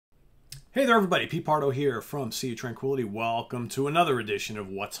Hey there everybody, Pete Pardo here from Sea of Tranquility. Welcome to another edition of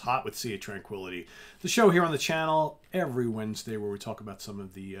What's Hot with Sea of Tranquility. The show here on the channel every Wednesday where we talk about some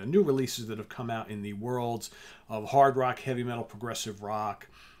of the new releases that have come out in the worlds of hard rock, heavy metal, progressive rock,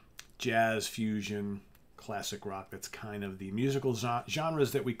 jazz, fusion, classic rock. That's kind of the musical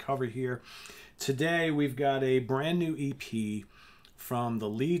genres that we cover here. Today we've got a brand new EP from the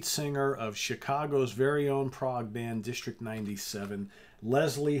lead singer of Chicago's very own prog band District 97,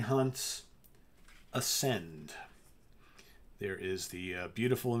 Leslie Hunt's Ascend. There is the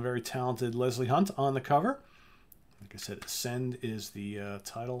beautiful and very talented Leslie Hunt on the cover. Like I said, Ascend is the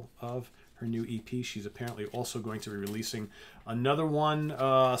title of her new EP. She's apparently also going to be releasing another one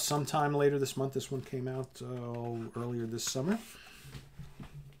sometime later this month. This one came out earlier this summer.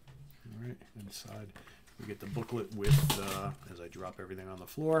 All right, inside we get the booklet with, as I drop everything on the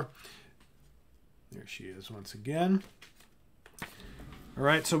floor. There she is once again. All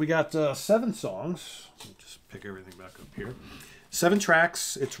right, so we got 7 songs. I'll just pick everything back up here. 7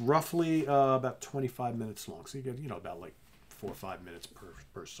 tracks. It's roughly about 25 minutes long. So you get, about like 4 or 5 minutes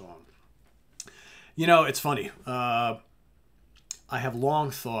per song. It's funny. I have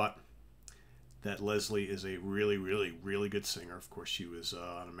long thought that Leslie is a really, really, really good singer. Of course, she was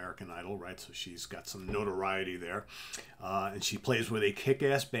on American Idol, right? So she's got some notoriety there. And she plays with a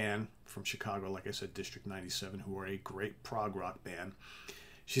kick-ass band from Chicago, like I said, District 97, who are a great prog rock band.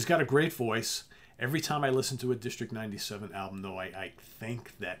 She's got a great voice. Every time I listen to a District 97 album, though, I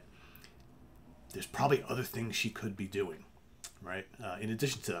think that there's probably other things she could be doing, right? In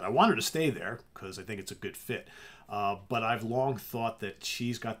addition to that, I want her to stay there because I think it's a good fit. But I've long thought that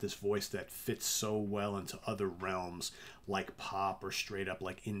she's got this voice that fits so well into other realms like pop or straight up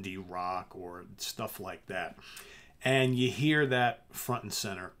like indie rock or stuff like that. And you hear that front and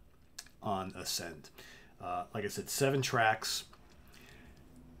center on Ascend. Like I said, 7 tracks.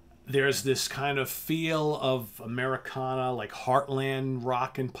 There's this kind of feel of Americana, like heartland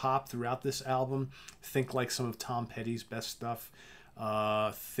rock and pop throughout this album. Think like some of Tom Petty's best stuff.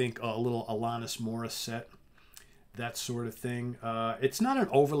 Think a little Alanis Morissette, that sort of thing. It's not an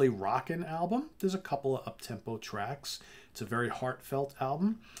overly rockin' album. There's a couple of up-tempo tracks. It's a very heartfelt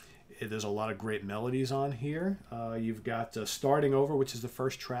album. There's a lot of great melodies on here. You've got Starting Over, which is the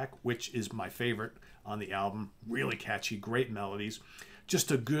first track, which is my favorite on the album. Really catchy, great melodies. Just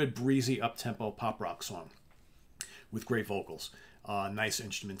a good, breezy, up-tempo pop rock song with great vocals. Nice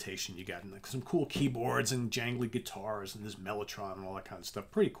instrumentation. You got like, some cool keyboards and jangly guitars and this Mellotron and all that kind of stuff.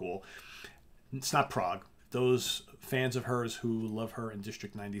 Pretty cool. It's not prog. Those fans of hers who love her in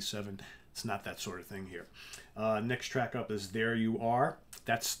District 97, it's not that sort of thing here. Next track up is There You Are.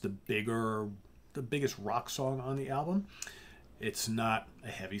 That's the biggest rock song on the album. It's not a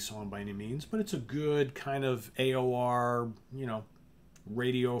heavy song by any means, but it's a good kind of AOR,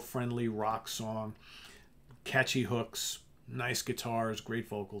 radio-friendly rock song. Catchy hooks, nice guitars, great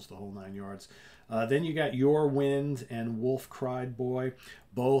vocals, the whole 9 yards. Then you got Your Wind and Wolf Cried Boy.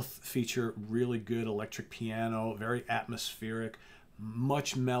 Both feature really good electric piano, very atmospheric,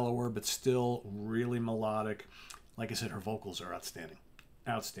 much mellower, but still really melodic. Like I said, her vocals are outstanding.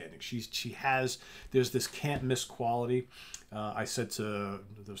 Outstanding. There's this can't miss quality. I was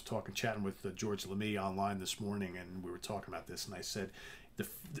chatting with George Lemie online this morning, and we were talking about this, and I said,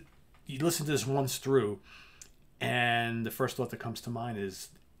 you listen to this once through, and the first thought that comes to mind is,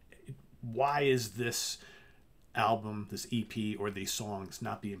 why is this album, this EP, or these songs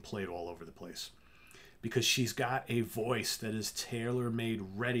not being played all over the place? Because she's got a voice that is tailor-made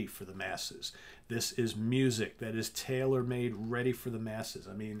ready for the masses. This is music that is tailor-made ready for the masses.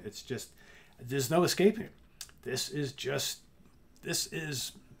 I mean, it's just, there's no escaping it. This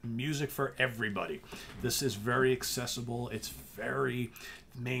is music for everybody. This is very accessible. It's very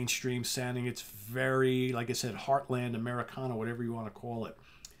mainstream sounding. It's very, like I said, heartland, Americana, whatever you want to call it.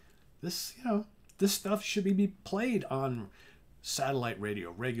 This stuff should be played on satellite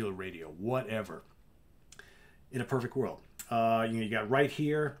radio, regular radio, whatever. In a perfect world. You got Right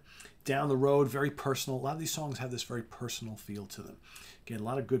Here, Down the Road, very personal. A lot of these songs have this very personal feel to them. Again, a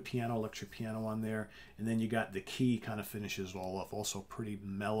lot of good piano, electric piano on there. And then you got The Key kind of finishes it all off. Also pretty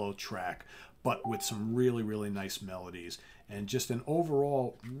mellow track, but with some really, really nice melodies. And just an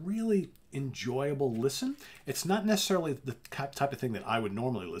overall really enjoyable listen. It's not necessarily the type of thing that I would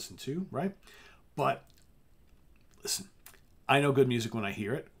normally listen to, right? But listen, I know good music when I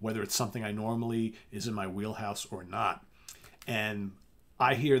hear it, whether it's something I normally is in my wheelhouse or not. And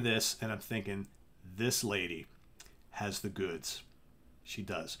I hear this and I'm thinking, this lady has the goods. She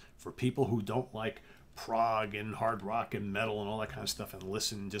does. For people who don't like prog and hard rock and metal and all that kind of stuff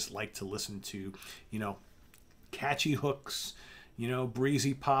and just like to listen to, catchy hooks, you know,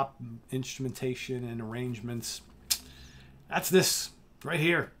 breezy pop instrumentation and arrangements. That's this right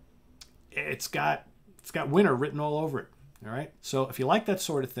here. It's got winter written all over it. All right. So if you like that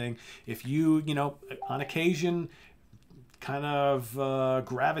sort of thing, if you know, on occasion kind of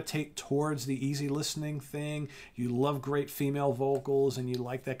gravitate towards the easy listening thing, you love great female vocals, and you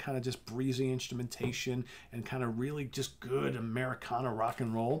like that kind of just breezy instrumentation and kind of really just good Americana rock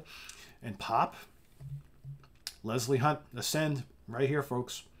and roll and pop, Leslie Hunt, Ascend, right here,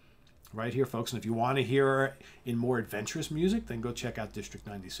 folks. Right here, folks. And if you want to hear her in more adventurous music, then go check out District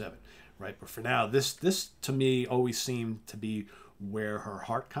 97. Right? But for now, this to me always seemed to be where her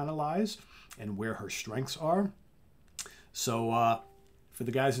heart kind of lies and where her strengths are. So for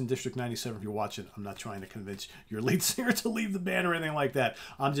the guys in District 97, if you're watching, I'm not trying to convince your lead singer to leave the band or anything like that.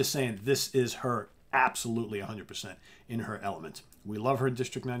 I'm just saying this is her absolutely 100% in her element. We love her in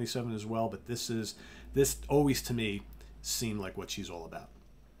District 97 as well, but this always to me seemed like what she's all about.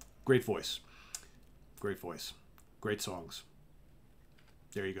 Great voice. Great voice. Great songs.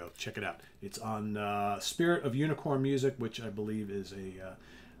 There you go. Check it out. It's on Spirit of Unicorn Music, which I believe is a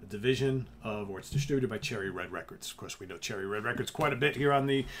division of, or it's distributed by Cherry Red Records. Of course, we know Cherry Red Records quite a bit here on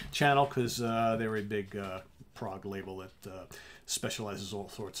the channel because they're a big prog label that specializes all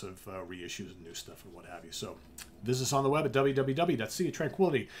sorts of reissues and new stuff and what have you. So visit us on the web at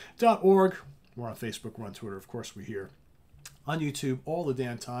www.seaoftranquility.org. We're on Facebook. We're on Twitter. Of course, we're here on YouTube all the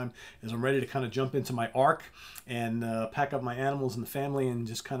damn time as I'm ready to kind of jump into my ark and pack up my animals and the family and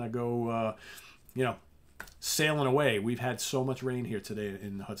just kind of go, you know, sailing away. We've had so much rain here today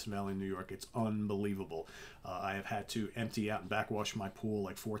in the Hudson Valley, New York. It's unbelievable. I have had to empty out and backwash my pool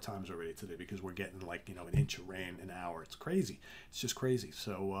like 4 times already today because we're getting like, you know, an inch of rain an hour. It's crazy. It's just crazy.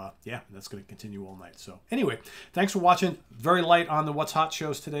 So yeah, that's going to continue all night. So anyway, thanks for watching. Very light on the What's Hot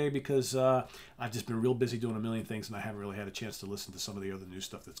shows today because I've just been real busy doing a million things and I haven't really had a chance to listen to some of the other new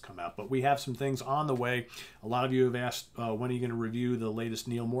stuff that's come out. But we have some things on the way. A lot of you have asked, when are you going to review the latest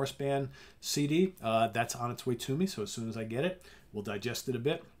Neil Morse Band CD? That's on its way to me. So as soon as I get it, we'll digest it a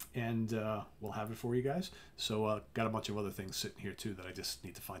bit and we'll have it for you guys. So got a bunch of other things sitting here too that I just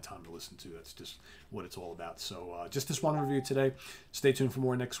need to find time to listen to. That's just what it's all about. So just this one review today. Stay tuned for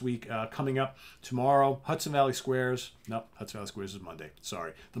more next week. Coming up tomorrow, Hudson Valley Squares. No, Hudson Valley Squares is Monday.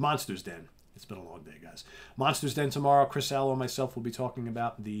 Sorry. The Monsters Den. It's been a long day, guys. Monsters Den tomorrow. Chris Allo and myself will be talking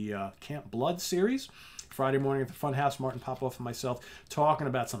about the Camp Blood series. Friday morning at the Funhouse, Martin Popoff and myself talking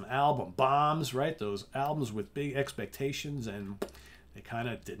about some album bombs, right? Those albums with big expectations, and they kind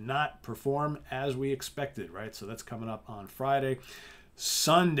of did not perform as we expected, right? So that's coming up on Friday.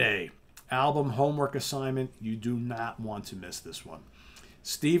 Sunday, album homework assignment. You do not want to miss this one.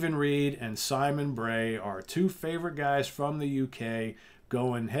 Stephen Reed and Simon Bray are 2 favorite guys from the UK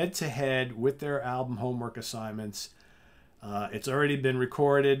going head-to-head with their album homework assignments. It's already been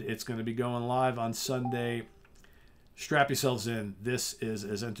recorded. It's going to be going live on Sunday. Strap yourselves in. This is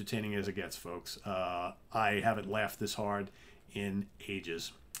as entertaining as it gets, folks. I haven't laughed this hard in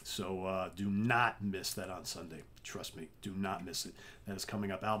ages. So do not miss that on Sunday. Trust me, do not miss it. That is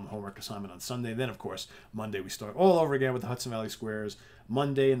coming up, album homework assignment on Sunday. Then, of course, Monday we start all over again with the Hudson Valley Squares.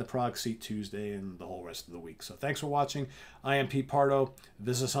 Monday in the Prague Seat, Tuesday, and the whole rest of the week. So thanks for watching. I am Pete Pardo.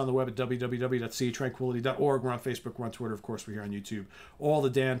 Visit us on the web at www.seaoftranquility.org. We're on Facebook. We're on Twitter. Of course, we're here on YouTube all the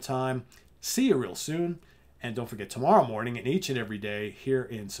damn time. See you real soon. And don't forget, tomorrow morning and each and every day here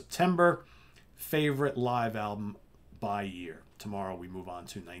in September, favorite live album by year. Tomorrow we move on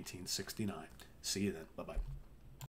to 1969. See you then. Bye-bye.